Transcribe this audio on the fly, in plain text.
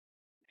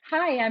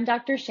Hi, I'm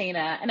Dr.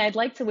 Shana, and I'd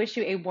like to wish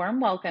you a warm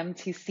welcome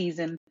to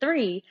season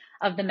 3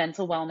 of the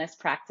Mental Wellness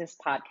Practice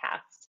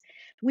podcast.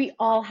 We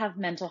all have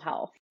mental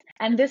health,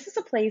 and this is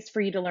a place for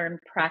you to learn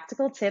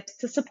practical tips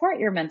to support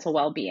your mental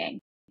well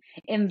being.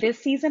 In this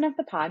season of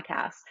the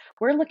podcast,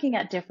 we're looking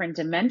at different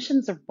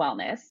dimensions of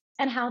wellness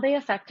and how they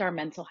affect our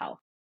mental health.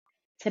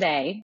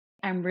 Today,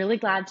 I'm really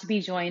glad to be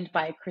joined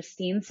by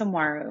Christine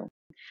Samwaru,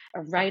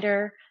 a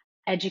writer,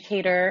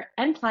 educator,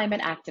 and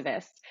climate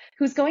activist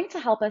who's going to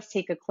help us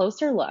take a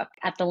closer look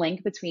at the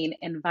link between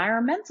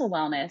environmental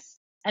wellness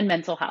and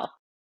mental health.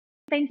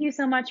 Thank you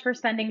so much for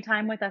spending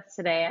time with us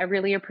today. I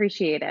really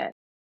appreciate it.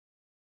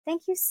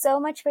 Thank you so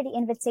much for the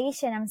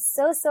invitation. I'm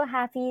so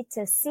happy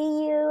to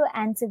see you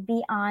and to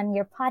be on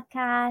your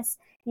podcast.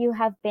 You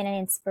have been an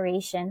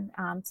inspiration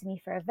to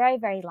me for a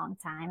very long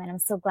time, and I'm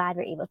so glad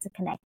we're able to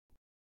connect.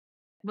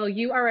 Well,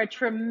 you are a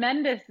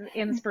tremendous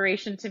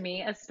inspiration to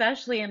me,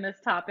 especially in this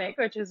topic,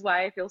 which is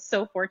why I feel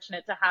so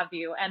fortunate to have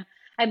you. And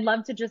I'd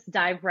love to just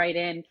dive right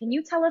in. Can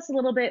you tell us a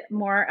little bit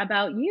more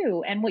about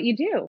you and what you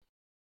do?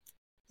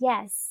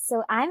 Yes,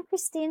 so I'm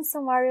Christine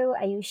Somaru.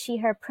 I use she,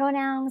 her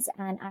pronouns,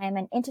 and I am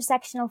an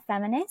intersectional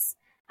feminist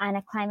and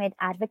a climate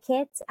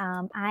advocate.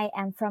 I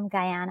am from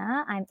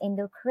Guyana. I'm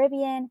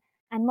Indo-Caribbean,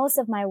 and most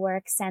of my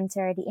work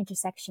center the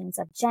intersections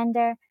of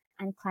gender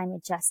and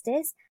climate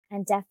justice,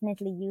 and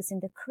definitely using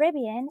the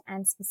Caribbean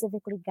and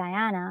specifically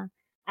Guyana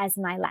as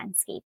my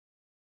landscape.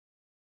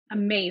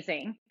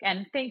 Amazing.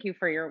 And thank you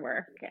for your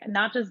work,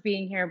 not just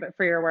being here, but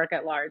for your work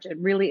at large. It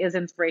really is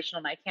inspirational.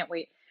 And I can't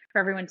wait for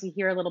everyone to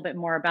hear a little bit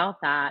more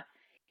about that.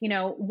 You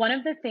know, one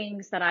of the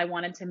things that I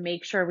wanted to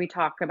make sure we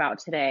talk about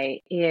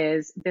today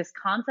is this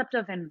concept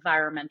of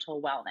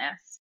environmental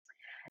wellness.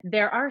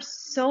 There are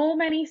so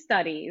many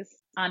studies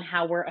on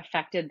how we're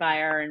affected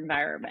by our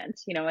environment.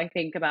 You know, I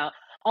think about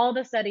all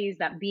the studies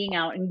that being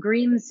out in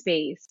green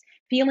space,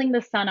 feeling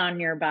the sun on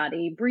your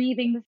body,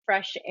 breathing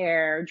fresh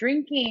air,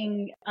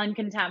 drinking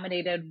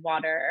uncontaminated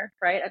water,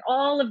 right? And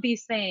all of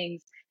these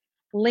things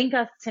link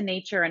us to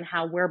nature and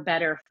how we're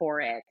better for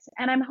it.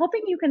 And I'm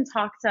hoping you can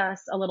talk to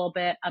us a little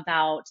bit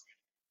about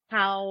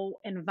how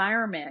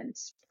environment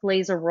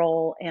plays a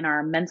role in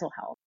our mental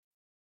health.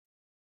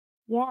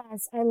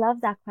 Yes, I love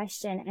that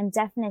question. And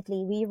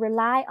definitely, we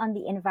rely on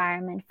the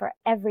environment for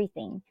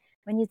everything.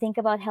 When you think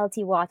about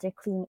healthy water,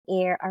 clean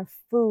air, our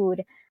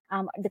food,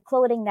 the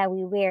clothing that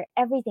we wear,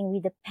 everything,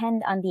 we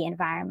depend on the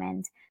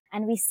environment.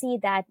 And we see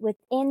that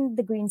within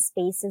the green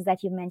spaces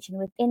that you mentioned,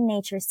 within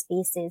nature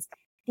spaces,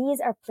 these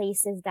are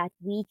places that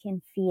we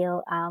can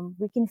feel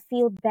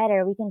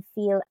better. We can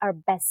feel our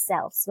best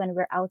selves when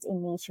we're out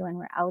in nature, when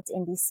we're out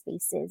in these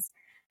spaces.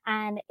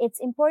 And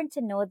it's important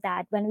to note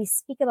that when we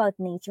speak about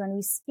nature, when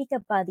we speak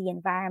about the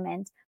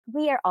environment,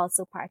 we are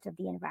also part of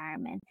the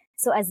environment.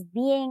 So as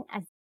being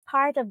a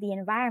part of the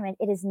environment,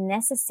 it is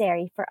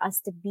necessary for us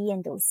to be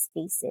in those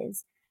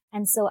spaces.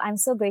 And so I'm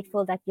so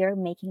grateful that you're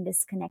making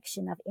this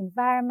connection of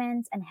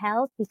environment and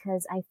health,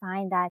 because I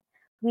find that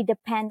we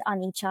depend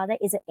on each other.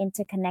 It's an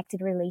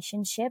interconnected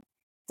relationship.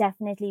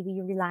 Definitely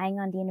we relying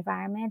on the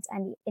environment,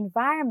 and the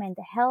environment,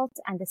 the health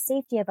and the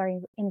safety of our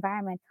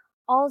environment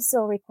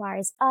also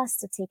requires us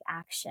to take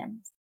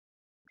action.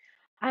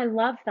 I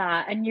love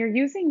that. And you're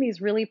using these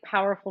really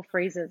powerful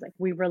phrases like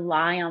we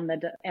rely on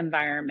the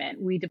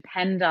environment, we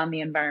depend on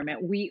the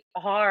environment, we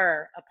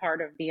are a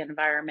part of the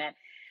environment.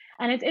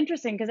 And it's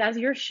interesting because as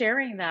you're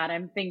sharing that,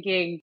 I'm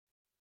thinking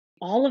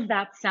all of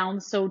that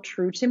sounds so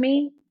true to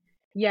me.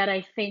 Yet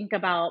I think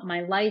about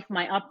my life,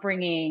 my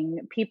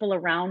upbringing, people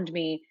around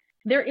me.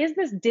 There is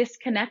this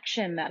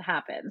disconnection that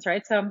happens,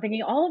 right? So I'm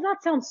thinking all of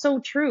that sounds so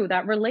true.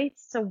 That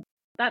relates to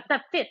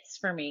that fits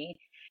for me.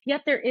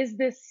 Yet there is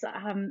this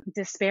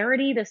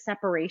disparity, this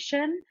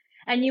separation,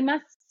 and you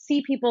must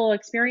see people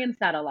experience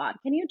that a lot.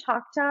 Can you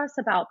talk to us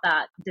about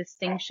that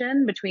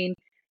distinction between,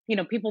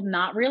 people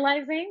not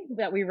realizing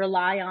that we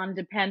rely on,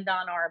 depend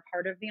on, are a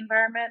part of the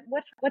environment?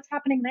 What's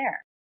happening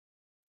there?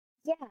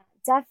 Yeah,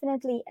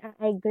 definitely.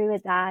 I agree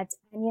with that.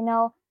 And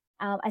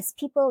as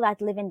people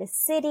that live in the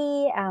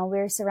city,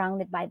 we're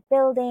surrounded by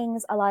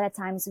buildings. A lot of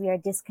times we are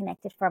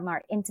disconnected from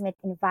our intimate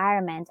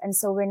environment. And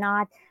so we're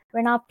not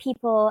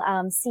people,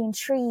 seeing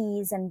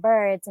trees and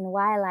birds and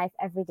wildlife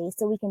every day.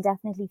 So we can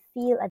definitely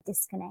feel a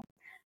disconnect.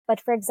 But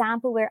for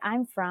example, where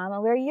I'm from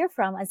and where you're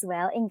from as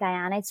well in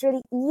Guyana, it's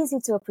really easy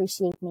to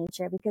appreciate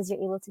nature because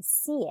you're able to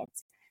see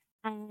it.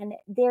 And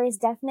there is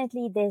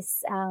definitely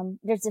there's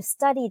a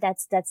study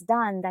that's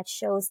done that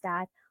shows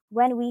that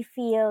when we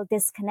feel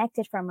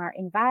disconnected from our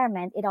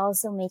environment, it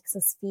also makes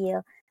us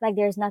feel like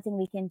there's nothing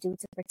we can do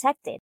to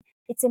protect it.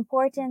 It's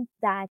important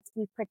that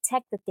we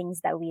protect the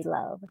things that we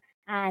love,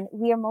 and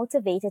we are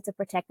motivated to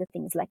protect the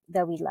things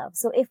that we love.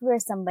 So if we're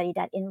somebody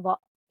that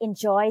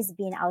enjoys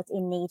being out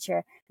in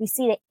nature, we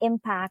see the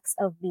impacts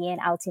of being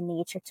out in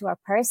nature to our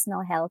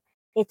personal health.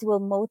 It will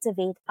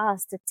motivate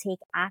us to take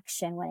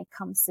action when it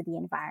comes to the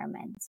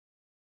environment.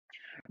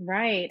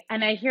 Right.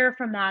 And I hear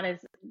from that is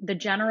the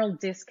general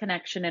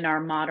disconnection in our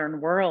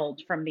modern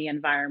world from the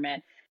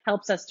environment.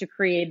 helps us to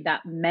create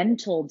that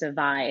mental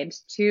divide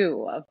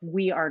too of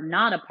we are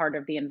not a part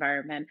of the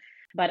environment.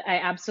 But I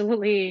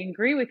absolutely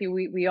agree with you.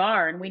 We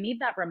are, and we need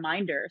that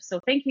reminder.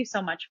 So thank you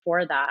so much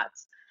for that.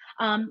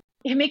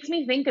 It makes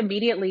me think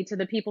immediately to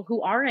the people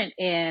who aren't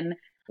in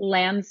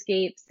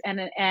landscapes and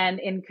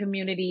in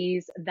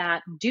communities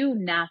that do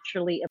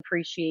naturally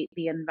appreciate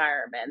the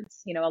environment.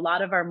 You know, a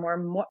lot of our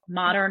more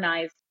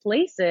modernized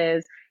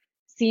places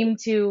seem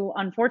to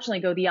unfortunately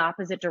go the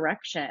opposite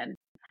direction.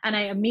 And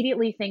I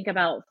immediately think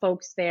about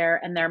folks there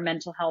and their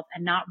mental health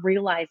and not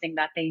realizing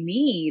that they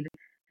need,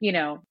 you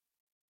know,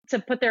 to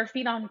put their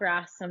feet on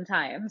grass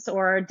sometimes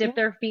or dip Yeah.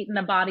 their feet in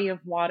a body of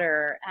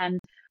water. And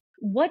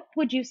what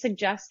would you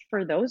suggest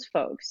for those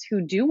folks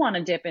who do want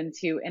to dip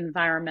into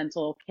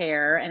environmental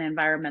care and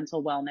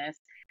environmental wellness,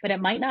 but it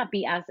might not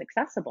be as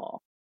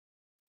accessible?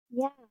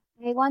 Yeah,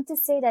 I want to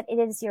say that it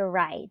is your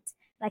right.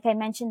 Like I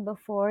mentioned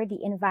before,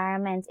 the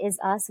environment is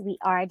us. We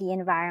are the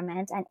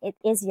environment, and it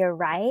is your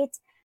right.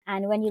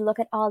 And when you look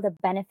at all the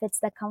benefits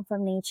that come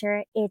from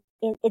nature, it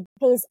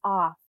pays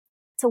off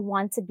to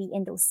want to be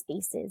in those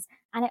spaces.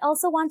 And I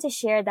also want to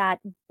share that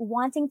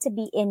wanting to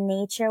be in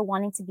nature,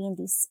 wanting to be in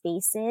these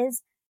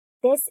spaces,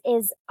 this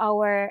is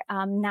our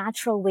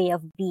natural way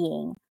of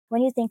being.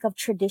 When you think of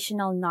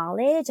traditional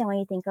knowledge and when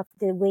you think of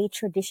the way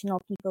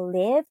traditional people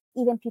live,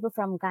 even people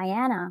from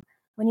Guyana,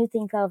 when you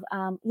think of,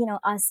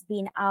 us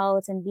being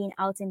out and being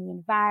out in the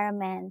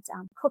environment,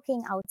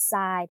 cooking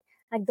outside,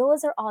 like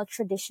those are all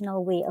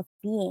traditional way of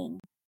being.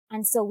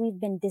 And so we've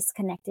been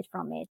disconnected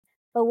from it.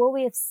 But what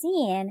we have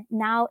seen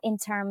now in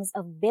terms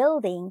of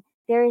building,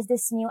 there is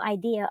this new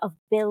idea of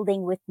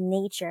building with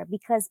nature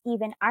because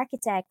even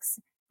architects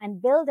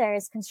and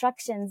builders,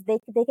 constructions,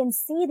 they can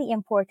see the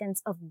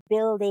importance of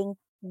building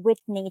with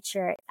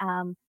nature,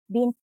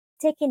 being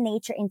taking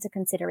nature into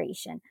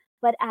consideration.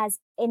 But as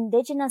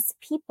indigenous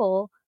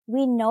people,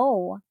 we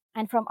know,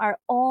 and from our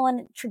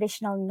own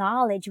traditional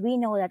knowledge, we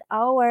know that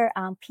our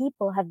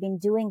people have been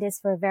doing this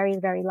for a very,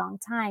 very long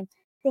time.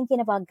 Thinking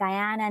about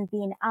Guyana and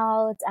being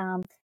out,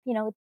 you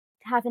know,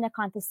 having a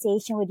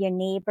conversation with your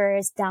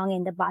neighbors down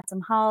in the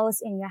bottom house,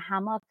 in your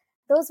hammock,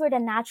 those were the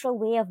natural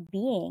way of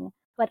being.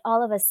 But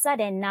all of a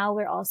sudden, now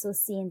we're also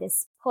seeing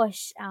this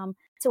push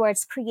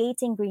towards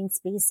creating green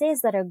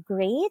spaces that are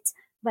great.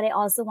 But I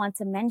also want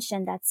to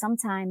mention that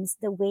sometimes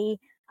the way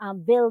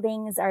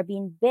buildings are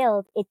being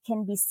built, it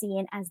can be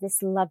seen as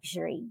this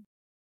luxury.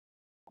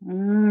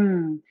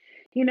 Mm.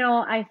 You know,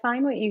 I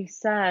find what you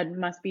said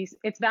must be,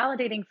 it's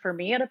validating for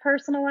me at a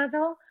personal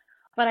level,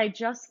 but I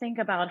just think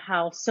about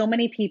how so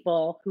many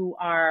people who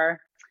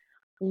are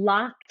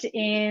locked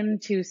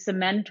into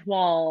cement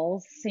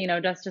walls, you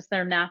know, just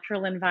their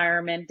natural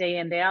environment day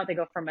in, day out. They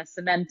go from a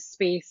cement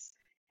space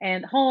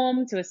and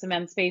home to a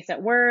cement space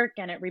at work,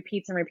 and it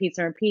repeats and repeats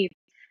and repeats.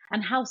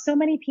 And how so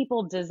many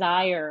people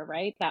desire,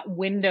 right, that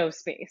window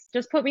space.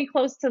 Just put me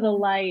close to the Yeah.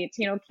 light,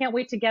 you know, can't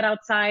wait to get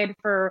outside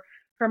for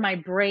my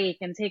break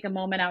and take a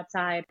moment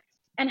outside.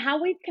 And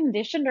how we've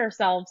conditioned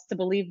ourselves to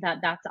believe that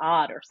that's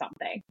odd or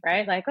something,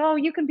 right? Like, oh,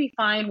 you can be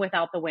fine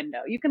without the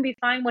window. You can be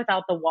fine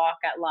without the walk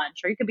at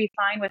lunch, or you can be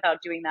fine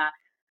without doing that.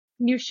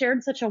 You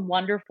shared such a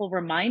wonderful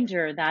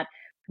reminder that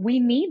we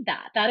need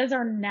that. That is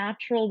our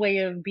natural way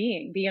of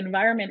being. The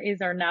environment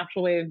is our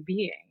natural way of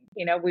being.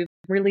 You know, we've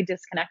really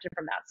disconnected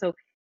from that. So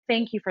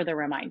thank you for the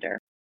reminder.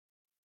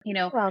 You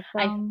know, I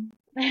Welcome.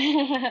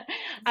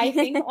 I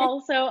think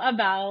also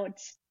about,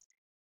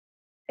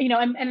 you know,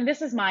 and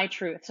this is my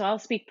truth, so I'll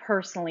speak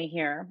personally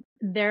here.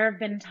 There have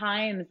been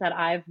times that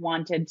I've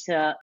wanted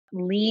to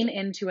lean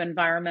into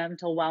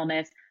environmental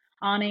wellness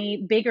on a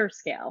bigger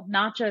scale,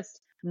 not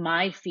just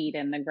my feet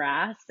in the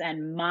grass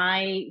and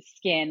my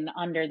skin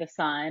under the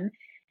sun.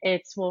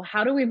 It's, well,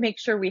 how do we make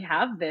sure we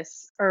have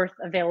this earth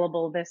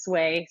available this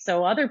way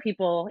so other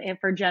people, and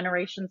for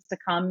generations to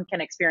come,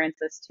 can experience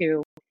this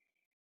too?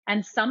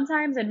 And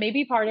sometimes, and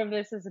maybe part of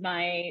this is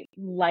my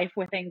life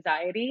with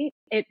anxiety,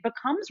 it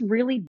becomes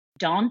really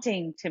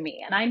daunting to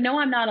me. And I know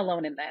I'm not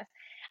alone in this.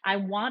 I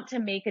want to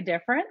make a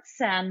difference.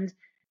 And,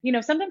 you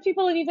know, sometimes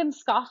people have even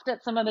scoffed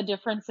at some of the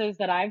differences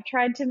that I've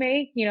tried to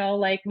make, you know,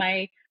 like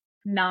my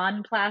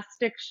non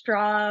plastic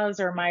straws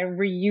or my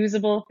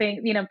reusable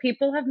thing. You know,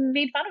 people have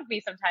made fun of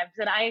me sometimes.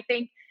 And I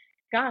think,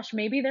 gosh,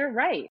 maybe they're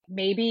right.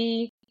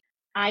 Maybe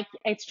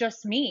it's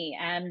just me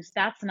and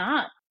that's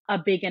not a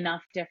big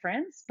enough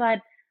difference, but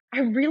I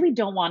really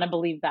don't want to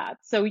believe that.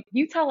 So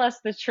you tell us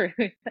the truth.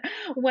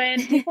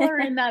 When people are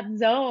in that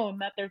zone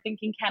that they're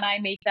thinking, can I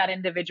make that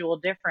individual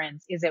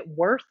difference? Is it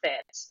worth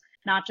it?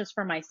 Not just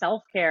for my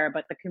self care,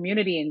 but the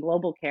community and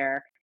global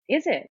care.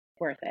 Is it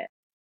worth it?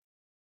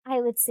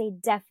 I would say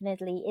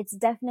definitely. It's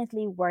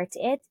definitely worth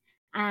it.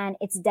 And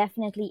it's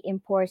definitely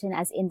important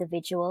as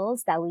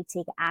individuals that we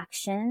take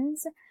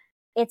actions.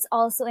 It's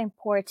also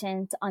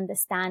important to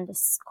understand the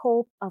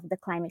scope of the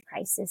climate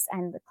crisis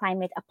and the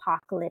climate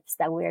apocalypse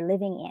that we're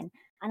living in.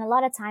 And a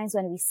lot of times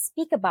when we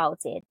speak about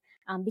it,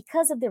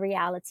 because of the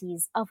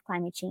realities of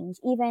climate change,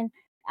 even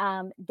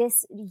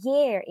this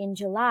year in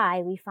July,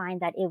 we find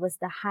that it was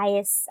the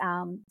highest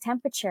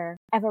temperature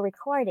ever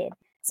recorded.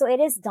 So it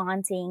is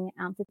daunting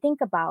to think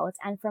about.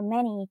 And for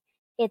many,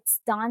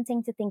 it's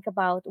daunting to think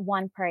about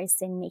one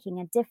person making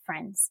a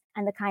difference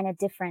and the kind of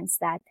difference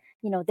that,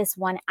 this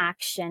one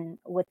action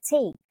would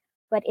take.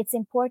 But it's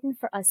important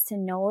for us to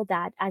know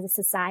that as a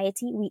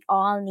society, we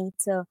all need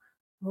to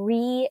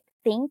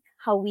rethink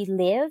how we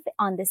live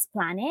on this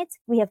planet.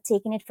 We have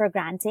taken it for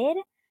granted,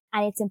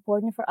 and it's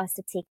important for us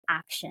to take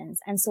actions.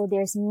 And so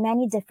there's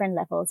many different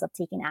levels of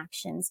taking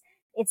actions.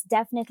 It's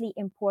definitely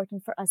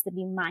important for us to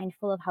be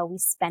mindful of how we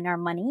spend our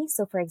money.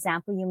 So for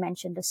example, you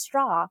mentioned the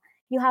straw.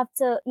 You have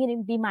to,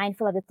 be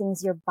mindful of the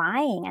things you're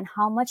buying and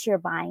how much you're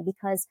buying,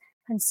 because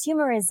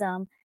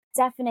consumerism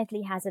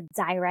definitely has a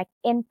direct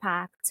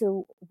impact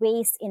to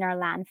waste in our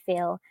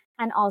landfill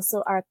and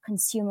also our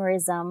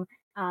consumerism,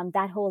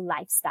 that whole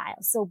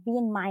lifestyle. So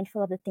being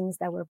mindful of the things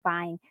that we're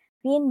buying,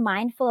 being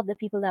mindful of the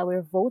people that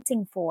we're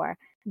voting for,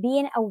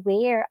 being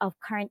aware of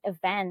current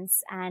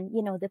events and,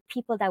 the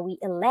people that we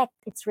elect.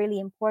 It's really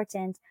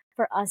important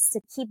for us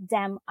to keep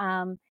them,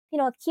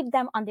 keep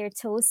them on their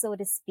toes, so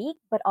to speak,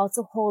 but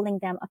also holding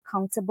them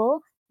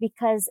accountable,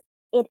 because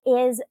it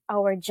is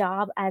our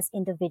job as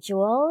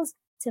individuals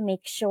to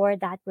make sure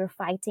that we're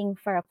fighting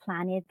for a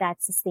planet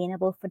that's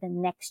sustainable for the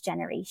next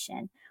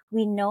generation.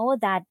 We know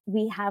that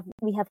we have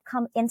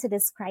come into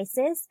this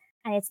crisis,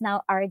 and it's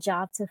now our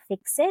job to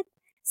fix it.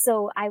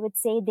 So I would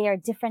say there are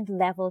different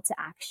levels to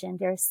action.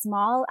 There are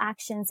small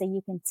actions that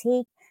you can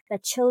take, the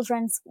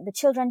children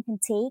can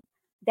take.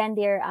 Then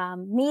there are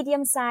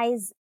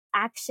medium-sized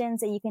actions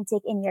that you can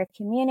take in your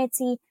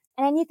community,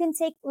 and then you can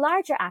take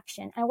larger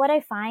action. And what I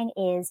find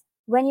is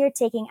when you're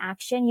taking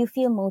action, you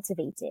feel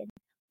motivated.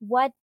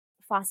 What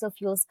fossil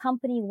fuels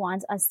company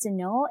wants us to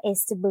know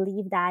is to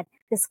believe that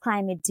this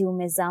climate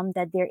doomism,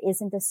 that there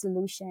isn't a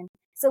solution.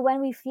 So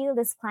when we feel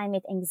this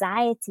climate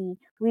anxiety,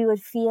 we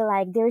would feel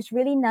like there's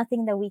really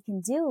nothing that we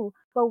can do.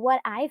 But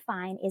what I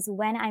find is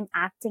when I'm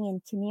acting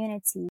in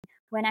community,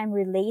 when I'm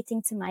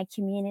relating to my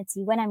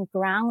community, when I'm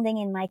grounding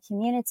in my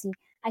community,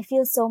 I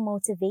feel so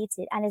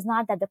motivated. And it's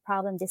not that the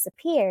problem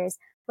disappears,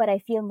 but I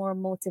feel more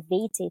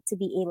motivated to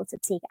be able to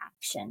take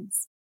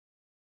actions.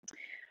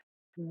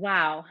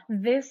 Wow.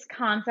 This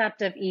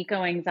concept of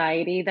eco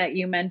anxiety that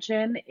you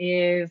mentioned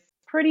is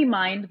pretty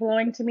mind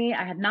blowing to me.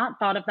 I had not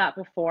thought of that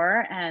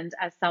before. And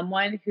as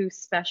someone who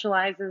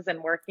specializes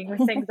in working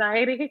with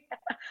anxiety,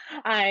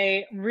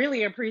 I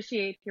really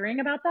appreciate hearing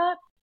about that.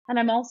 And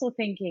I'm also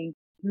thinking,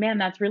 man,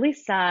 that's really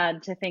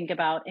sad to think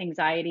about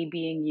anxiety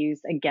being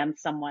used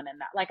against someone in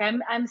that. Like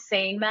I'm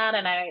saying that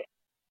and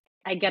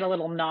I get a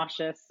little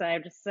nauseous.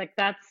 I'm just like,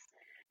 that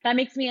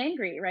makes me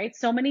angry, right?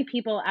 So many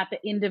people at the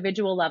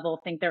individual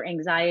level think their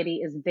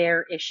anxiety is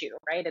their issue,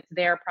 right? It's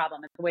their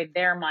problem. It's the way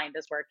their mind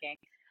is working.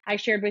 I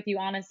shared with you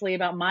honestly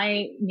about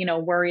my,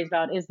 worries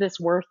about, is this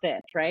worth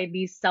it, right?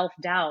 These self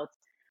doubts,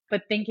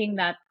 but thinking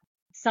that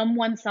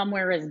someone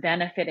somewhere is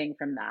benefiting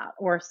from that,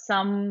 or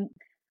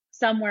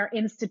somewhere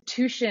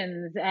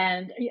institutions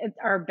and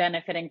are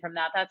benefiting from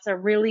that. That's a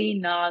really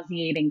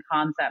nauseating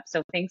concept.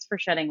 So thanks for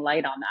shedding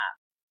light on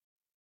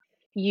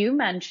that. You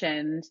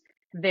mentioned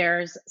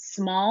there's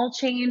small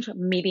change,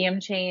 medium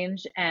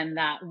change, and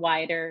that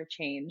wider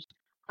change.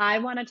 I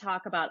want to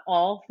talk about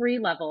all three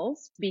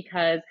levels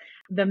because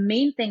the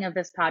main thing of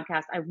this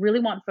podcast, I really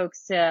want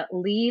folks to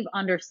leave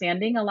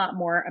understanding a lot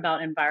more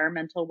about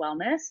environmental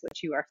wellness,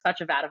 which you are such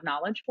a vat of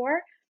knowledge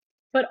for,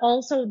 but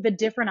also the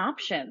different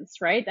options,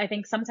 right? I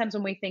think sometimes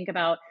when we think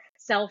about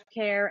self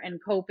care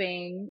and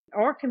coping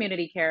or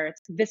community care,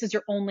 this is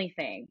your only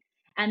thing.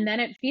 And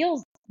then it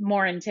feels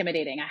more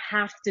intimidating. I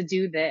have to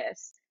do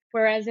this.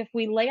 Whereas if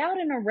we lay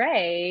out an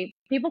array,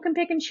 people can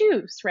pick and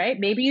choose, right?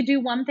 Maybe you do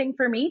one thing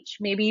from each.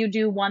 Maybe you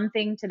do one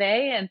thing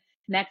today and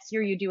next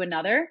year you do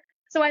another.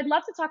 So I'd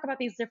love to talk about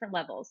these different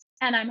levels.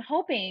 And I'm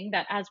hoping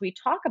that as we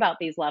talk about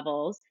these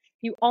levels,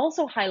 you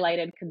also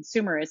highlighted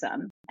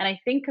consumerism. And I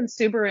think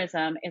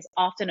consumerism is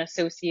often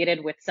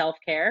associated with self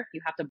care.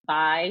 You have to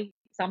buy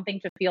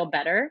something to feel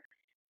better.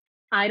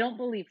 I don't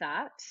believe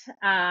that.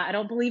 I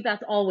don't believe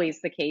that's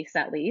always the case,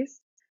 at least.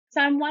 So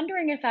I'm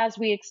wondering if, as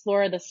we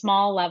explore the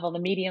small level, the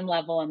medium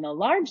level, and the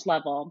large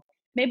level,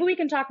 maybe we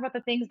can talk about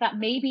the things that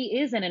maybe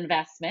is an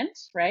investment,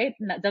 right?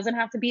 And that doesn't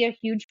have to be a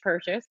huge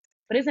purchase,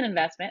 but is an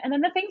investment. And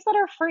then the things that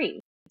are free.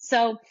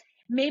 So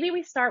maybe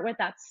we start with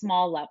that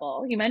small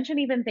level. You mentioned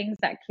even things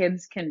that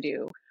kids can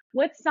do.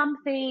 What's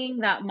something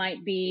that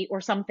might be,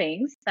 or some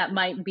things that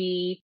might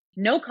be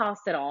no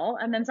cost at all,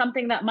 and then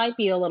something that might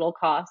be a little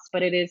cost,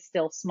 but it is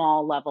still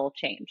small level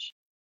change?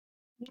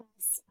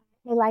 Yes,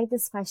 I like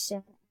this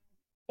question.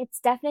 It's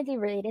definitely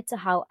related to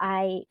how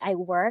I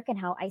work and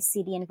how I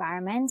see the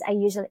environment. I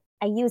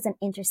use an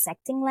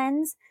intersecting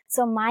lens.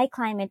 So my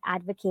climate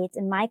advocate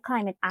and my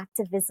climate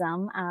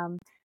activism,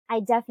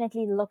 I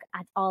definitely look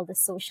at all the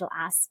social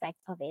aspect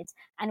of it.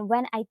 And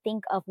when I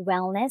think of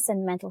wellness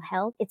and mental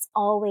health, it's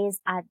always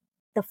at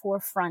the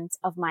forefront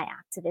of my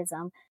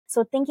activism.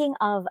 So thinking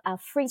of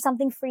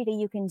something free that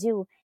you can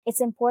do,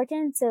 it's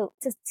important to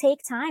take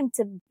time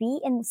to be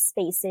in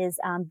spaces,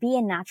 be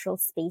in natural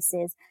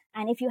spaces.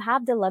 And if you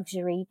have the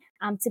luxury,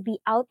 to be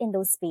out in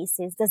those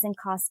spaces doesn't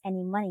cost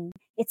any money.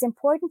 It's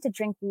important to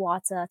drink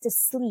water, to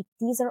sleep.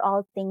 These are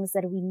all things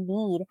that we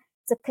need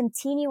to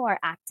continue our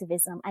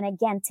activism. And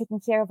again, taking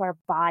care of our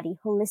body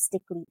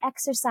holistically,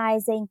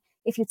 exercising.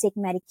 If you take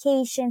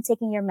medication,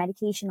 taking your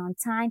medication on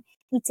time,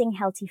 eating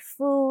healthy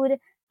food.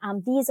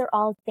 These are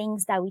all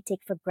things that we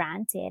take for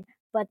granted.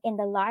 But in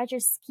the larger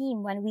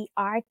scheme, when we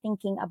are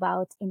thinking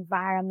about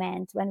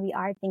environment, when we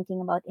are thinking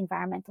about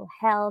environmental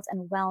health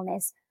and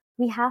wellness,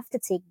 we have to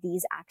take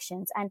these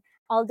actions. And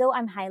although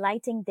I'm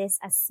highlighting this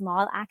as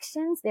small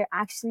actions, they're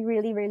actually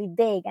really, really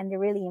big and they're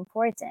really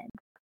important.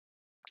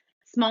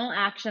 Small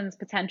actions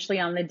potentially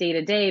on the day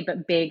to day,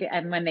 but big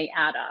and when they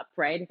add up,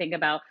 right? Think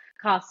about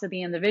cost to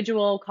the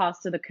individual,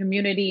 cost to the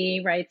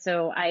community, right?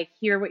 So I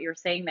hear what you're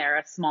saying there,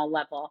 a small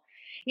level.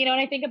 And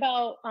I think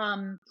about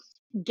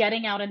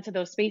getting out into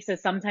those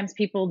spaces. Sometimes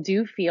people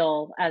do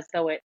feel as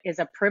though it is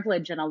a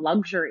privilege and a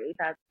luxury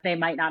that they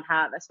might not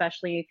have,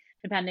 especially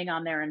depending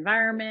on their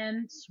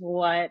environment,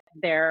 what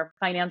their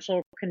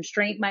financial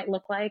constraint might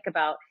look like.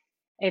 About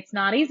it's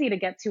not easy to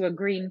get to a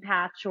green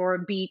patch or a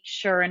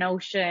beach or an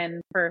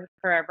ocean for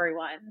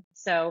everyone.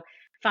 So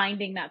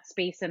finding that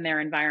space in their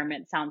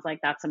environment sounds like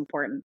that's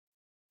important.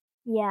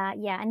 Yeah,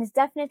 yeah. And it's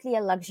definitely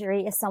a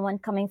luxury as someone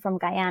coming from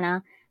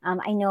Guyana.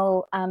 I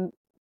know,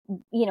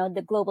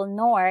 the global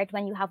north,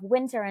 when you have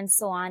winter and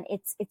so on,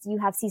 you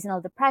have seasonal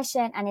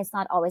depression and it's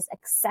not always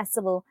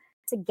accessible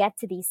to get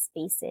to these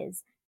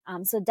spaces.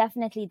 So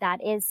definitely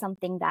that is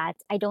something that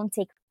I don't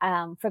take,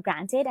 for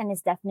granted. And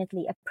it's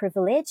definitely a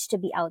privilege to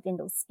be out in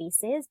those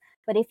spaces.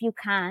 But if you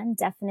can,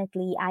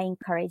 definitely I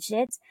encourage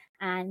it,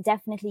 and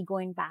definitely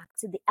going back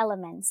to the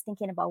elements,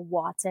 thinking about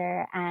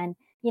water and,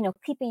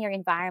 keeping your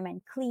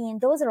environment clean.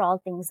 Those are all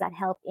things that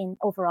help in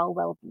overall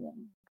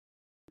well-being.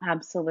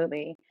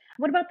 Absolutely.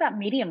 What about that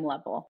medium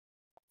level?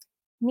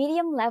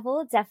 Medium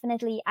level,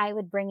 definitely I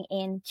would bring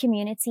in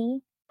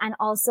community. And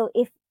also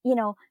if,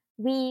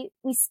 we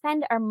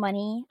spend our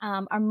money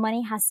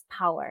has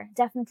power.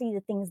 Definitely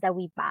the things that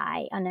we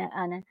buy on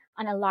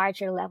a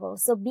larger level.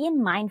 So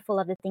being mindful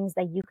of the things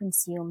that you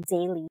consume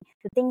daily,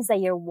 the things that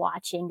you're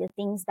watching, the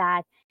things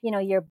that,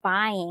 you're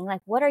buying,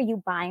 like what are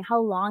you buying? How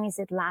long is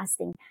it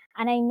lasting?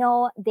 And I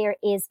know there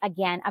is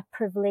again a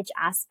privilege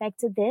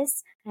aspect to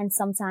this. And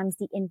sometimes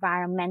the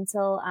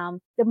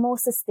the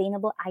most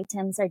sustainable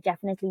items are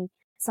definitely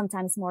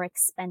sometimes more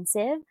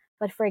expensive.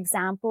 But for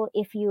example,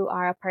 if you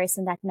are a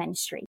person that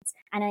menstruates,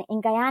 and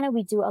in Guyana,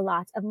 we do a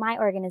lot of my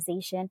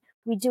organization,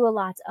 we do a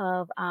lot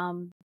of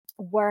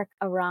work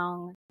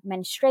around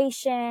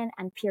menstruation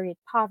and period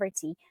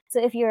poverty.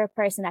 So if you're a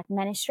person that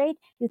menstruate,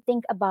 you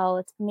think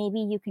about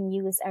maybe you can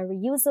use a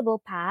reusable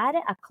pad,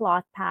 a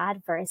cloth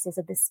pad versus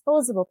a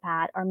disposable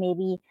pad, or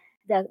maybe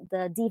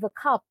the Diva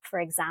cup, for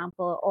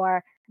example,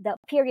 or the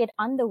period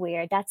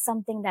underwear. That's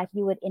something that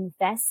you would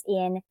invest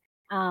in.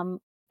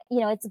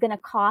 It's going to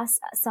cost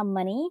some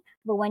money,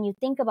 but when you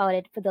think about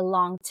it for the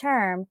long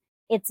term,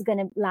 it's going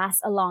to last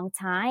a long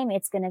time.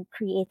 It's going to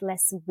create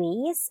less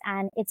waste,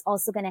 and it's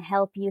also going to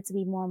help you to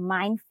be more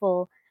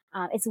mindful.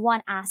 It's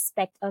one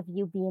aspect of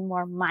you being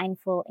more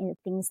mindful in the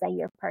things that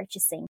you're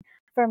purchasing.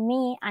 For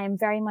me, I'm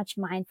very much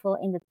mindful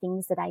in the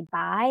things that I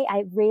buy.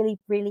 I really,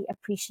 really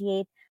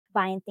appreciate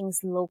buying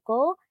things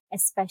local,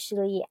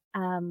 especially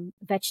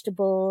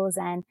vegetables,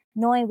 and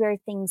knowing where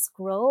things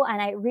grow.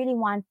 And I really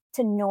want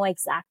to know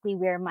exactly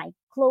where my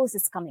clothes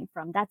is coming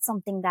from. That's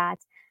something that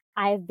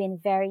I've been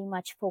very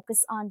much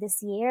focused on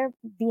this year,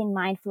 being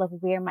mindful of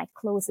where my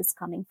clothes is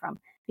coming from,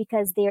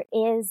 because there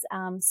is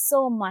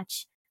so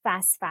much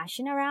fast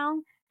fashion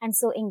around. And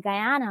so in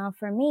Guyana,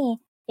 for me,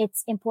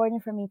 it's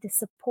important for me to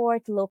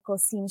support local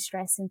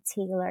seamstress and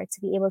tailor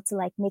to be able to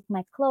like make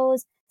my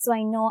clothes. So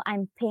I know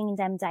I'm paying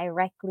them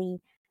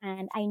directly,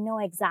 and I know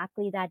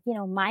exactly that,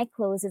 my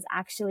clothes is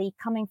actually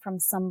coming from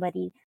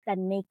somebody that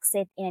makes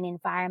it in an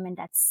environment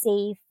that's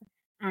safe.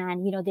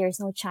 And, there's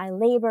no child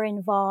labor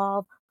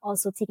involved.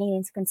 Also taking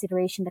into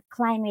consideration the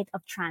climate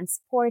of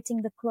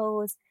transporting the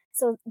clothes.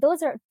 So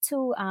those are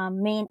two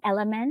main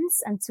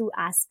elements and two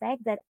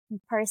aspects that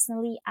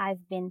personally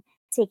I've been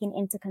taking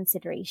into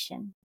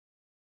consideration.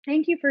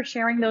 Thank you for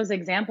sharing those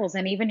examples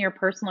and even your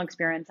personal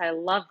experience. I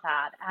love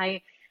that.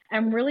 I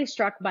am really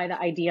struck by the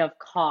idea of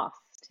cost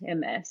in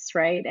this,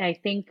 right? I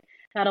think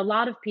that a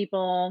lot of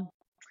people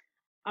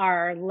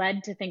are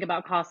led to think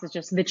about cost as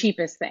just the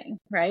cheapest thing,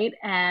 right?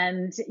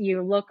 And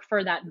you look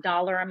for that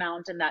dollar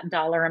amount and that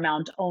dollar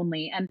amount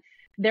only. And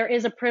there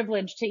is a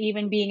privilege to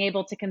even being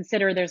able to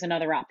consider there's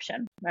another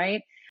option,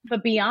 right?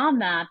 But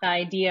beyond that, the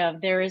idea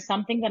of there is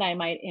something that I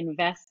might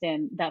invest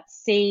in that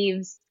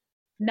saves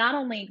not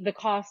only the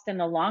cost in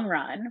the long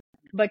run,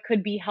 but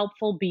could be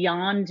helpful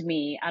beyond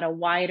me at a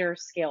wider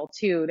scale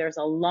too. There's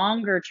a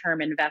longer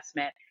term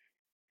investment.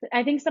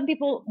 I think some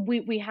people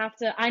we have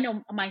to, I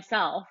know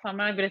myself, I'm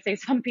not going to say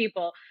some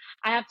people,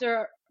 I have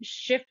to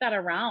shift that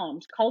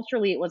around.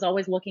 Culturally, it was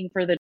always looking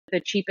for the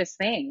cheapest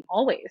thing,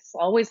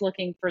 always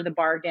looking for the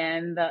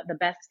bargain, the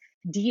best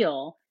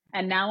deal.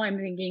 And now I'm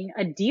thinking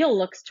a deal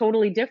looks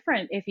totally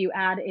different if you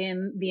add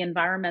in the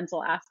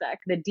environmental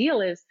aspect. The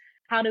deal is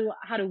how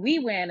do we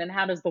win, and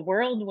how does the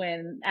world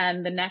win,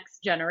 and the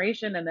next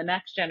generation and the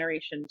next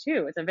generation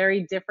too. It's a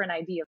very different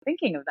idea of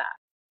thinking of that.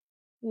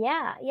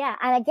 Yeah, yeah.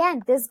 And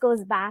again, this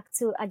goes back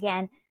to,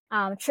 again,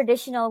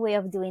 traditional way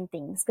of doing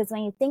things. Because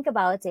when you think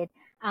about it,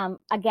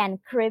 again,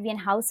 Caribbean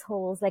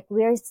households, like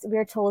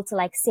we're told to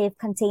like save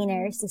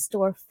containers to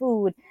store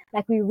food,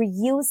 like we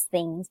reuse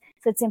things.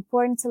 So it's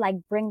important to like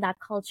bring that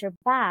culture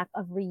back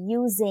of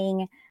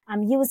reusing,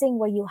 using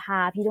what you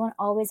have. You don't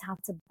always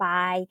have to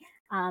buy.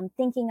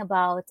 Thinking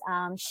about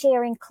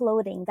sharing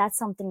clothing. That's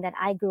something that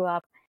I grew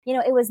up,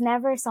 it was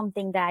never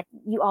something that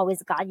you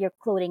always got your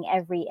clothing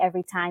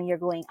every time you're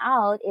going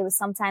out. It was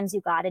sometimes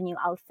you got a new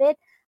outfit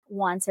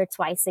once or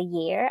twice a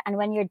year. And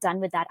when you're done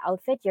with that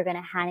outfit, you're going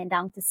to hand it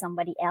down to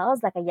somebody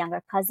else, like a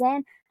younger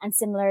cousin. And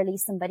similarly,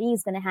 somebody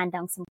is going to hand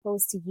down some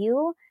clothes to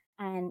you.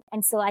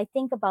 And so I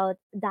think about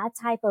that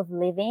type of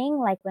living,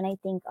 like when I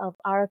think of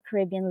our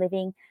Caribbean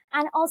living,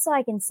 and also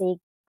I can say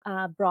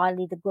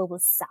broadly the global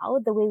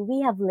South, the way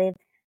we have lived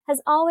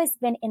has always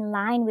been in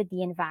line with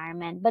the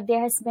environment, but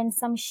there has been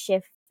some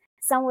shift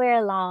somewhere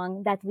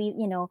along that we,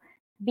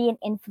 being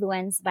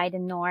influenced by the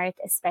North,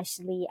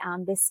 especially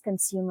this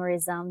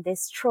consumerism,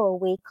 this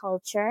throwaway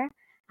culture.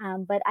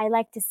 But I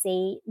like to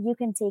say you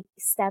can take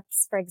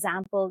steps, for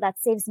example, that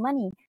saves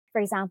money. For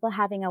example,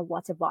 having a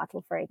water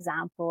bottle, for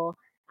example,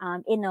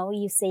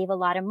 you save a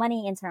lot of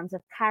money in terms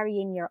of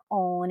carrying your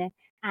own.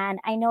 And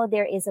I know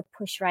there is a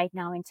push right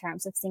now in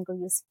terms of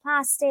single-use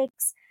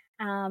plastics.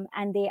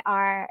 And they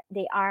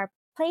are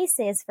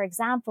places, for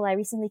example, I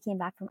recently came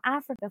back from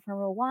Africa, from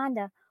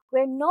Rwanda,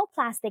 where no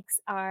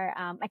plastics are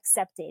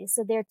accepted.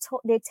 So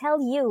they tell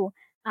you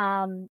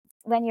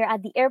when you're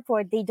at the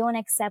airport, they don't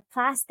accept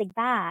plastic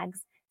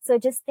bags. So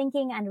just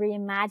thinking and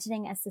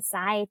reimagining a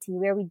society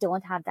where we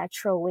don't have that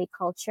throwaway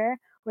culture,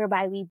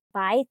 whereby we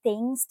buy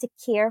things to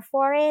care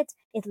for it.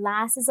 It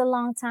lasts a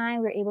long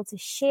time. We're able to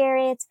share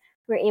it.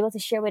 We're able to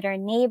share with our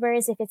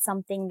neighbors if it's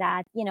something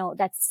that,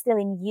 that's still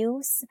in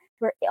use.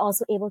 We're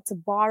also able to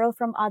borrow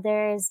from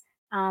others.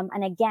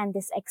 And again,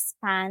 this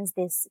expands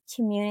this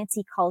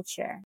community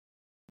culture.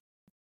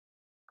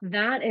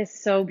 That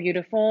is so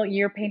beautiful.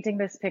 You're painting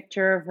this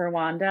picture of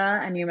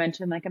Rwanda, and you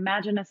mentioned, like,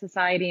 imagine a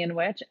society in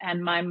which,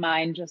 and my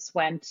mind just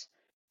went,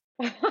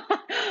 oh,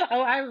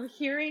 I'm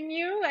hearing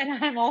you,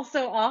 and I'm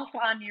also off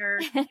on your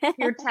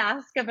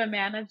task of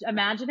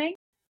imagining.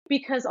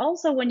 Because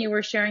also when you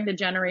were sharing the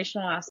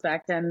generational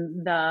aspect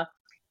and the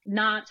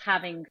not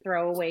having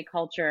throwaway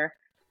culture,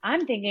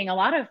 I'm thinking a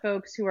lot of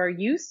folks who are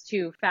used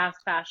to fast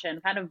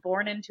fashion, kind of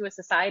born into a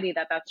society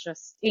that's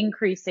just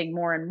increasing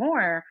more and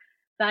more.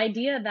 The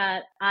idea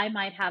that I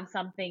might have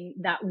something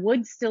that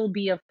would still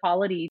be of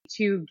quality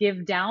to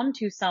give down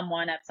to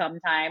someone at some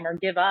time, or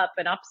give up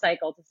and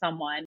upcycle to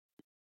someone,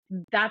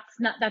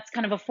 that's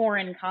kind of a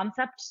foreign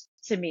concept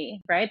to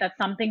me, right? That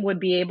something would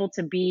be able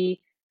to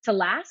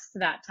last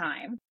that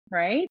time,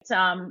 right?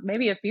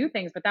 Maybe a few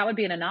things, but that would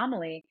be an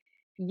anomaly.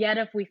 Yet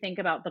if we think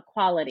about the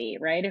quality,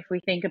 right? If we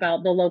think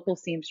about the local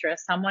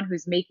seamstress, someone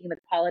who's making the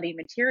quality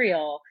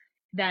material,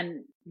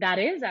 then that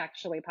is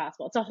actually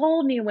possible. It's a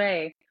whole new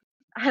way.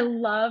 I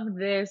love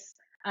this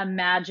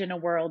imagine a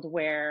world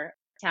where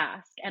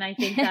task. And I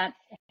think that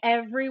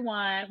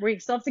everyone, we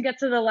still have to get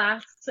to the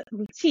last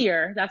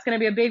tier. That's going to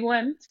be a big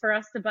one for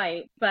us to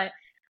bite. But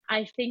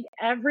I think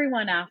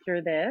everyone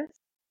after this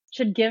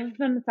should give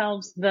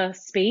themselves the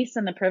space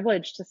and the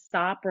privilege to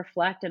stop,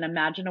 reflect, and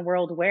imagine a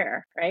world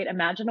where, right?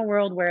 Imagine a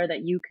world where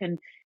that you can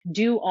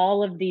do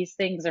all of these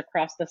things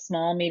across the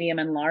small, medium,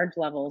 and large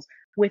levels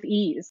with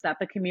ease, that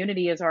the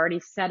community is already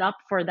set up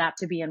for that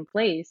to be in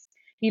place.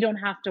 You don't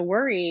have to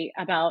worry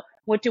about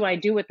what do I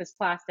do with this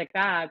plastic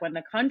bag when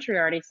the country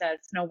already says,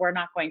 no, we're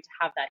not going to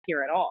have that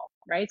here at all.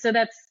 Right. So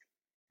that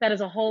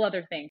is a whole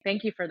other thing.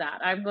 Thank you for that.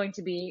 I'm going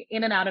to be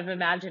in and out of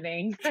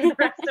imagining for the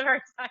rest of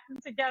our time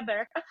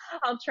together.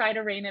 I'll try to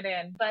rein it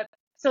in. But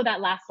so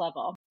that last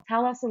level,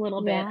 tell us a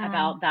little bit Yeah.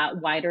 about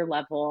that wider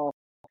level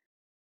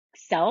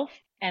self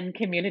and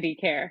community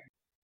care.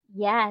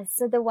 Yes.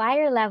 So the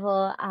wider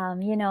level,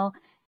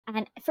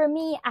 and for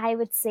me, I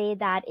would say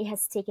that it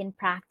has taken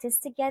practice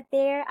to get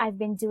there. I've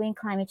been doing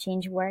climate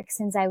change work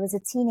since I was a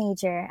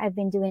teenager. I've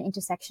been doing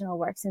intersectional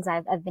work since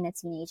I've been a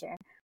teenager.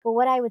 But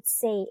what I would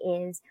say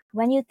is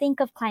when you think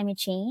of climate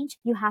change,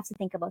 you have to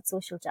think about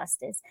social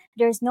justice.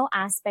 There's no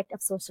aspect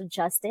of social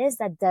justice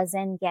that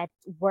doesn't get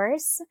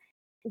worse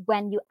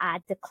when you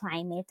add the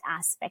climate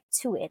aspect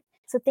to it.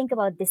 So think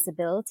about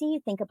disability,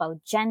 think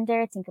about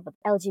gender, think about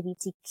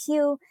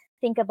LGBTQ,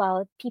 think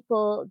about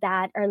people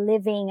that are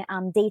living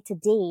day to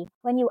day.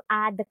 When you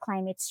add the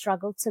climate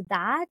struggle to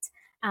that,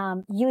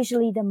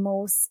 usually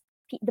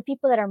the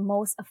people that are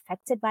most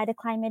affected by the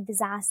climate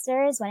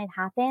disasters when it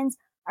happens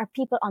are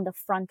people on the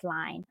front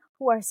line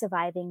who are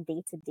surviving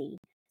day to day.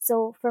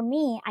 So for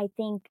me, I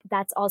think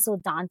that's also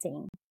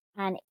daunting.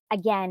 And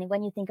again,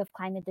 when you think of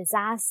climate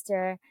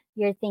disaster,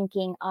 you're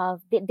thinking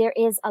of there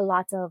is a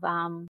lot of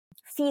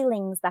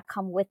feelings that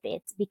come with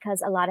it,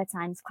 because a lot of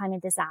times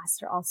climate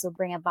disaster also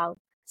bring about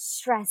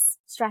stress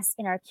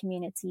in our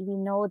community. We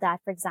know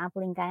that, for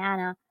example, in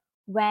Guyana,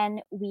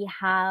 when we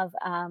have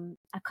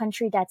a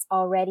country that's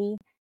already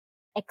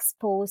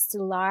exposed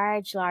to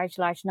large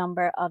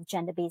number of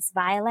gender-based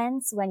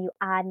violence, when you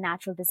add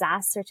natural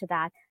disaster to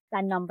that,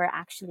 that number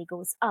actually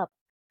goes up.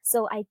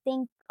 So I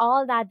think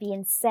all that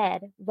being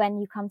said, when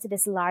you come to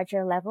this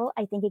larger level,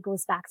 I think it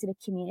goes back to the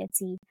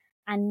community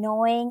and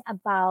knowing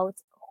about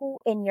who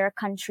in your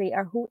country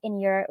or who in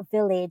your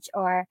village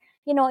or,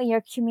 in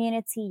your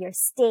community, your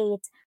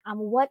state,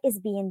 what is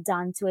being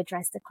done to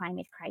address the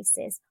climate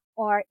crisis.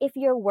 Or if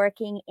you're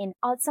working in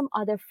some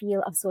other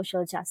field of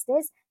social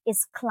justice,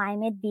 is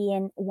climate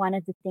being one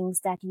of the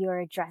things that you're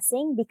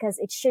addressing? Because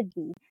it should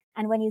be.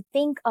 And when you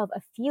think of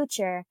a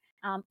future,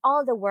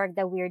 all the work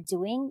that we're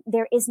doing,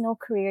 there is no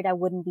career that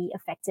wouldn't be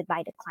affected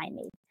by the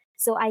climate.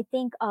 So I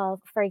think of,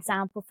 for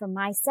example, for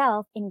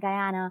myself in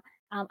Guyana,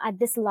 at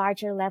this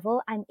larger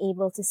level, I'm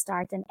able to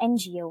start an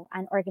NGO,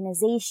 an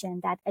organization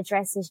that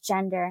addresses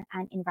gender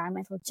and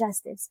environmental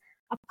justice.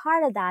 A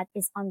part of that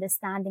is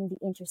understanding the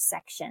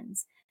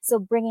intersections. So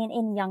bringing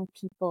in young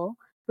people,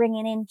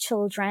 bringing in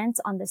children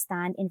to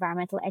understand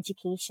environmental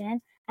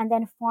education, and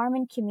then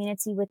forming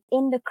community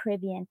within the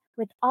Caribbean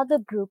with other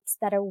groups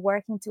that are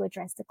working to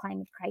address the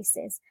climate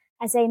crisis.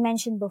 As I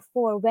mentioned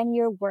before, when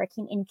you're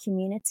working in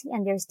community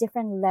and there's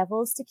different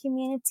levels to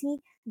community,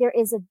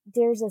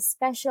 there's a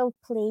special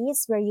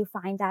place where you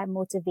find that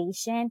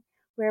motivation,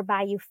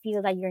 whereby you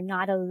feel that you're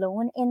not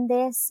alone in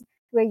this,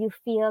 where you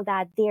feel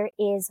that there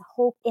is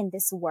hope in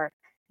this work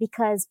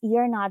because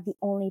you're not the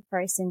only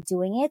person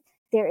doing it.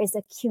 There is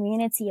a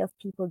community of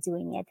people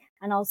doing it.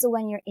 And also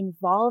when you're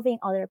involving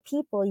other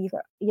people,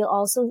 you'll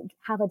also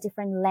have a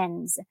different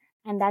lens.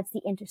 And that's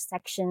the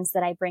intersections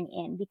that I bring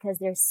in, because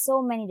there's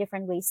so many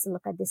different ways to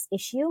look at this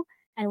issue.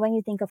 And when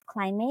you think of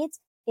climate,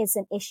 it's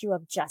an issue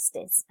of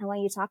justice. And when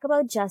you talk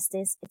about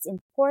justice, it's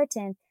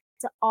important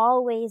to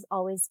always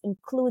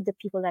include the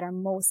people that are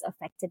most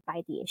affected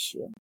by the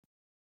issue.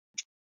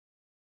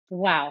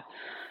 Wow.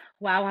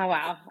 Wow, wow,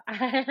 wow.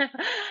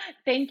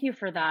 Thank you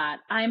for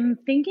that. I'm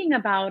thinking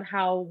about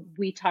how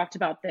we talked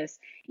about this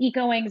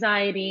eco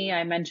anxiety.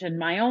 I mentioned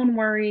my own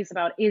worries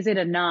about, is it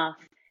enough?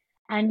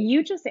 And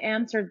you just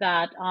answered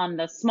that on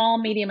the small,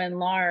 medium, and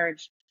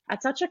large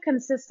at such a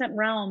consistent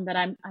realm that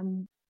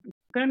I'm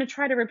going to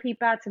try to repeat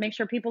that to make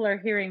sure people are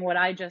hearing what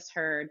I just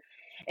heard.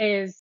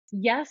 Is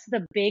yes,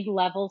 the big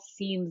level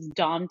seems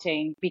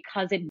daunting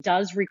because it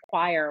does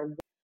require,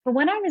 but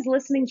when I was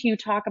listening to you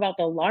talk about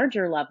the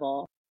larger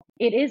level,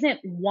 it isn't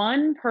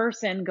one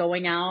person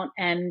going out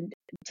and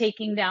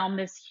taking down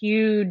this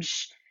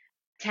huge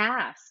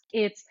task.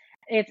 It's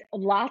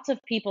lots of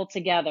people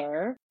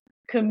together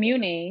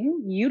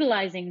communing,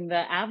 utilizing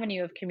the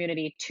avenue of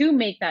community to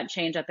make that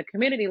change at the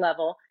community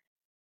level,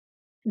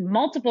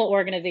 multiple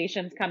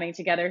organizations coming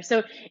together.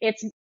 So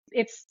it's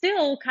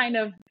still kind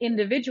of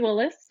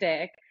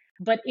individualistic,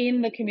 but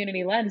in the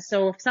community lens.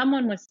 So if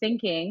someone was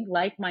thinking,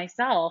 like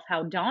myself,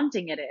 how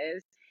daunting it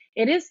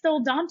is still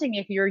daunting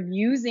if you're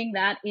using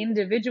that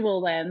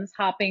individual lens,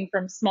 hopping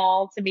from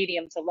small to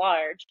medium to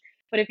large.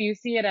 But if you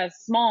see it as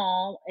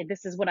small,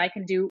 this is what I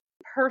can do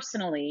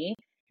personally,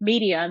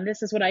 medium,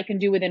 this is what I can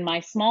do within my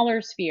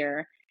smaller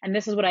sphere, and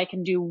this is what I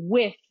can do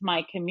with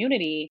my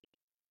community,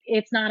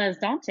 it's not as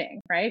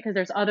daunting, right? Because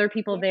there's other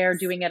people there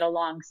Yes. doing it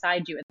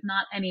alongside you. It's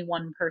not any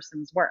one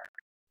person's work.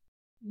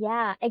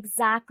 Yeah,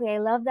 exactly. I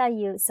love that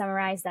you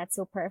summarized that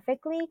so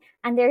perfectly.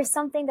 And there's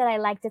something that I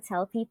like to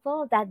tell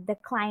people, that the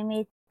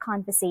climate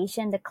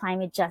conversation, the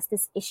climate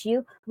justice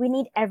issue, we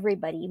need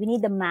everybody. We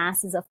need the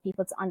masses of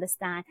people to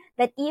understand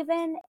that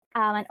even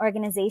an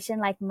organization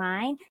like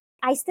mine,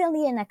 I still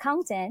need an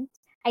accountant.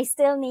 I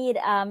still need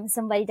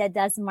somebody that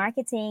does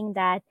marketing,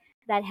 that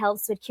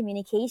helps with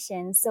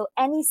communication. So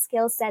any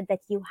skill set that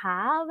you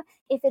have,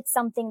 if it's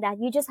something that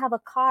you just have a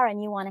car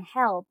and you want to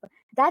help,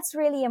 that's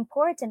really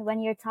important when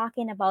you're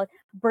talking about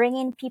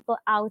bringing people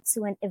out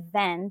to an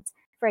event.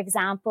 For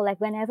example,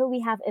 like whenever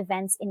we have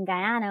events in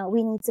Guyana,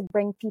 we need to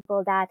bring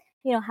people that,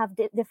 have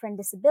different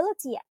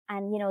disability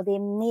and,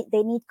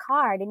 they need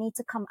car, they need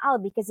to come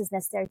out because it's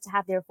necessary to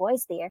have their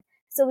voice there.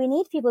 So we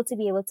need people to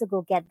be able to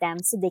go get them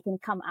so they can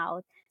come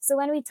out. So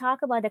when we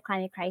talk about the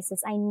climate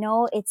crisis, I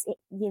know it's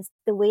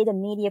the way the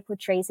media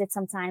portrays it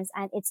sometimes,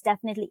 and it's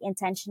definitely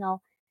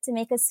intentional to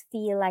make us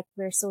feel like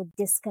we're so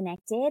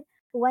disconnected.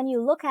 But when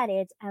you look at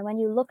it and when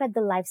you look at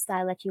the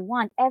lifestyle that you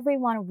want,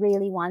 everyone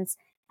really wants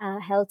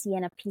a healthy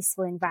and a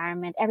peaceful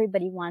environment.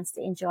 Everybody wants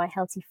to enjoy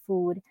healthy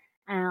food,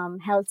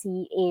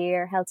 healthy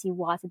air, healthy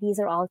water. These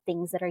are all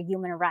things that are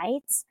human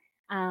rights.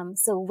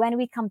 So when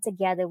we come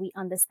together, we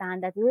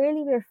understand that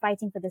really we're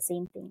fighting for the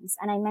same things.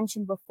 And I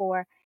mentioned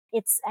before,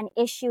 it's an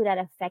issue that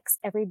affects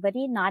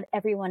everybody. Not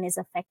everyone is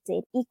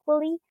affected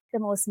equally. The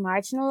most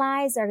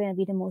marginalized are going to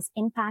be the most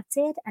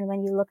impacted. And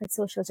when you look at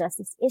social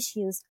justice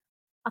issues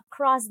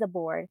across the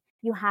board,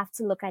 you have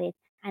to look at it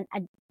and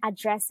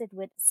address it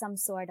with some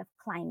sort of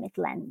climate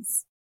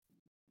lens.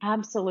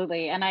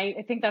 Absolutely. And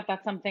I think that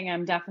that's something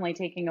I'm definitely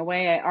taking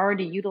away. I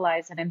already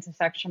utilize an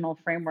intersectional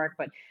framework,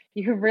 but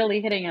you're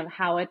really hitting of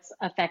how it's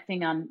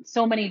affecting on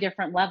so many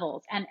different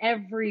levels and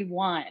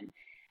everyone.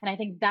 And I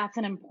think that's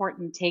an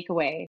important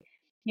takeaway.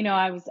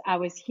 I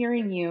was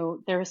hearing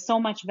you, there was so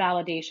much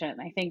validation.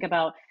 I think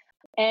about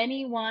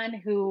anyone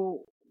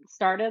who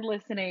started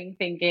listening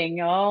thinking,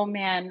 "Oh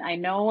man, I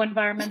know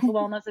environmental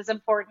wellness is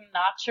important,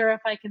 not sure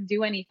if I can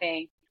do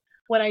anything."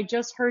 What I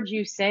just heard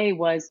you say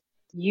was,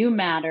 you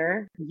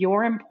matter,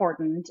 you're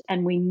important,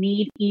 and we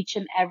need each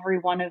and every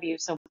one of you.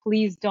 So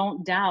please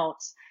don't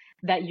doubt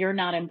that you're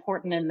not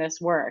important in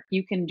this work.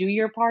 You can do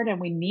your part, and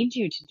we need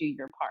you to do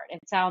your part.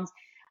 It sounds,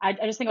 I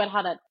just think about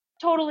how that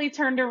totally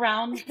turned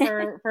around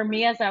for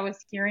me as I was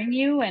hearing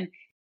you. And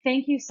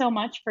thank you so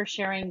much for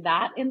sharing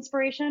that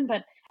inspiration.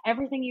 But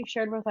everything you've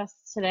shared with us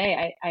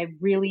today, I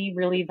really,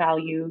 really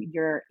value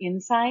your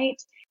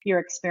insight, your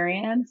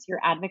experience, your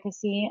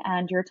advocacy,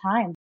 and your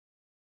time.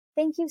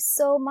 Thank you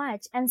so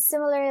much. And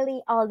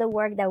similarly, all the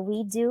work that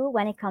we do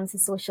when it comes to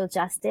social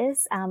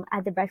justice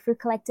at the Breadfruit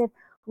Collective,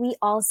 we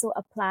also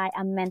apply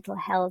a mental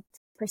health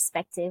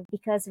perspective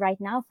because right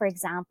now, for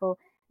example,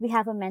 we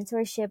have a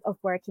mentorship of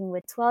working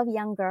with 12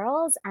 young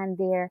girls and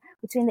they're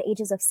between the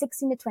ages of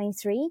 16 to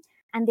 23,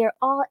 and they're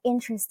all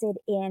interested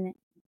in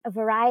a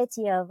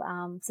variety of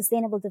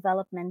sustainable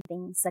development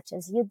things such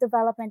as youth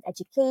development,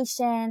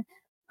 education,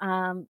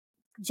 um,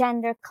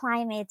 gender,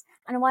 climate.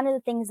 And one of the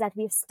things that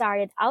we've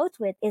started out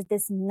with is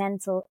this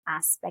mental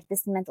aspect,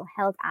 this mental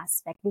health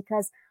aspect,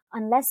 because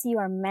unless you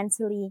are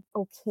mentally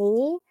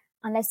okay,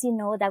 unless you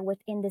know that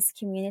within this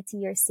community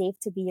you're safe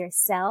to be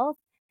yourself,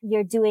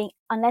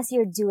 unless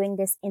you're doing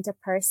this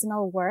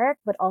interpersonal work,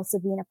 but also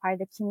being a part of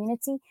the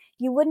community,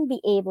 you wouldn't be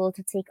able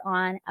to take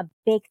on a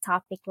big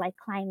topic like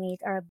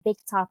climate or a big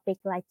topic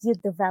like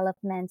youth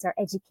development or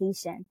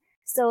education.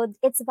 So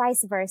it's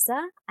vice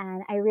versa.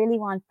 And I really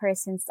want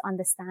persons to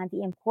understand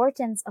the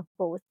importance of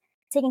both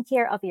taking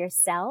care of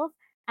yourself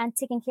and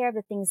taking care of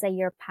the things that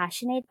you're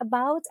passionate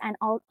about, and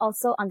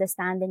also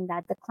understanding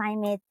that the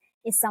climate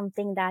is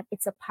something that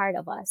it's a part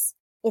of us.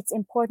 It's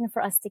important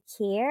for us to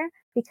care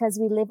because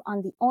we live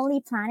on the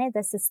only planet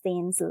that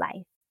sustains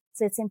life.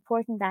 So it's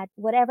important that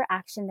whatever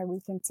action that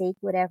we can take,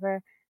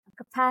 whatever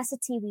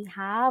capacity we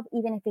have,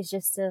 even if it's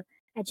just to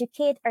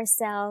educate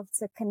ourselves,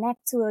 to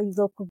connect to a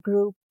local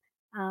group.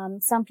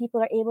 Some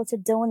people are able to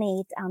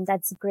donate.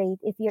 That's great.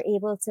 If you're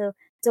able to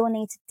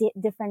donate to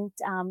different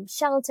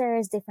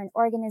shelters, different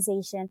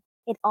organizations,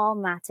 it all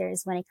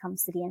matters when it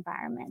comes to the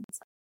environment.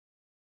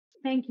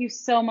 Thank you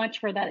so much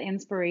for that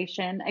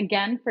inspiration,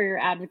 again, for your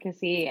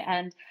advocacy.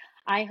 And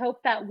I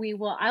hope that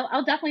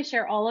I'll definitely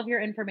share all of your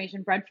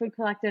information, Breadfruit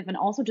Collective, and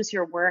also just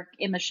your work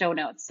in the show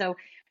notes. So,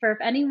 for if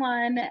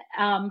anyone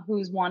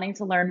who's wanting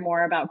to learn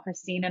more about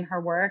Christine and her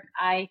work,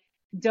 I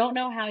don't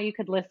know how you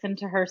could listen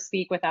to her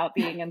speak without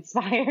being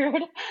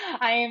inspired.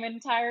 I am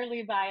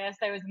entirely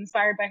biased. I was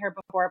inspired by her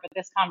before, but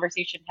this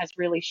conversation has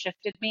really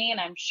shifted me. And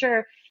I'm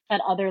sure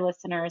that other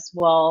listeners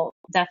will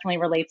definitely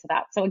relate to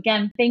that. So,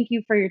 again, thank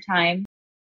you for your time.